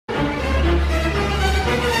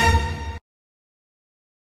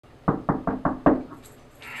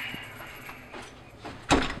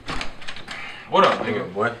What up,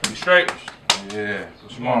 nigga? Boy. You straight? Yeah.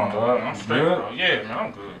 Come on, dog. I'm straight, bro. Yeah, man,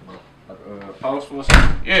 I'm good, bro. Post for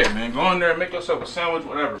something? Yeah, man. Go in there and make yourself a sandwich,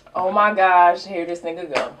 whatever. Oh my gosh, here this nigga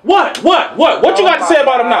go. What you got to say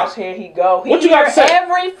about him now? Here he go. What you got to say?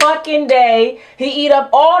 Every fucking day, he eat up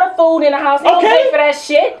all the food in the house. He don't pay for that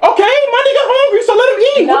shit. Okay, my nigga hungry, so let him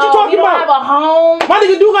eat. No, what you talking he don't about? have a home. My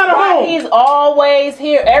nigga do got a home. He's always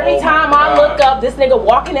here. Every time I look up, this nigga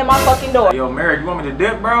walking in my fucking door. Yo, Merrick, you want me to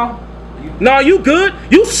dip, bro? No, you good.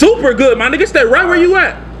 You super good, my nigga. Stay right where you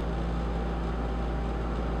at.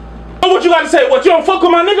 What you got to say? What, you don't fuck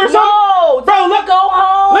with my nigga or something? No, bro, let go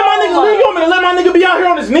home. Let my nigga leave. You want me to let my nigga be out here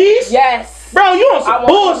on his knees? Yes. Bro, you on some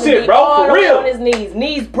bullshit, bro. For real. On his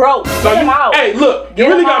knees broke. So Get him out. Hey, look, you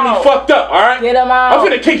really got me fucked up, all right? Get him out. I'm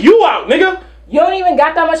finna kick you out, nigga. You don't even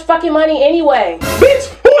got that much fucking money anyway. Bitch,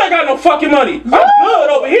 who ain't got no fucking money? I'm good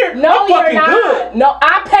over here. No, I'm fucking you're not. good. No,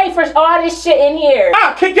 I pay for all this shit in here.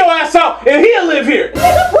 I'll kick your ass out and he'll live here.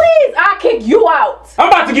 Nigga, please, I'll kick you out. I'm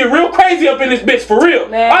about to get real crazy up in this bitch, for real.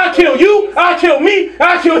 Man, I'll kill you, I'll kill me,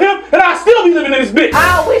 I'll kill him, and I'll still be living in this bitch.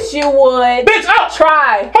 I wish you would. Bitch, I'll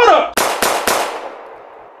try. Hold up.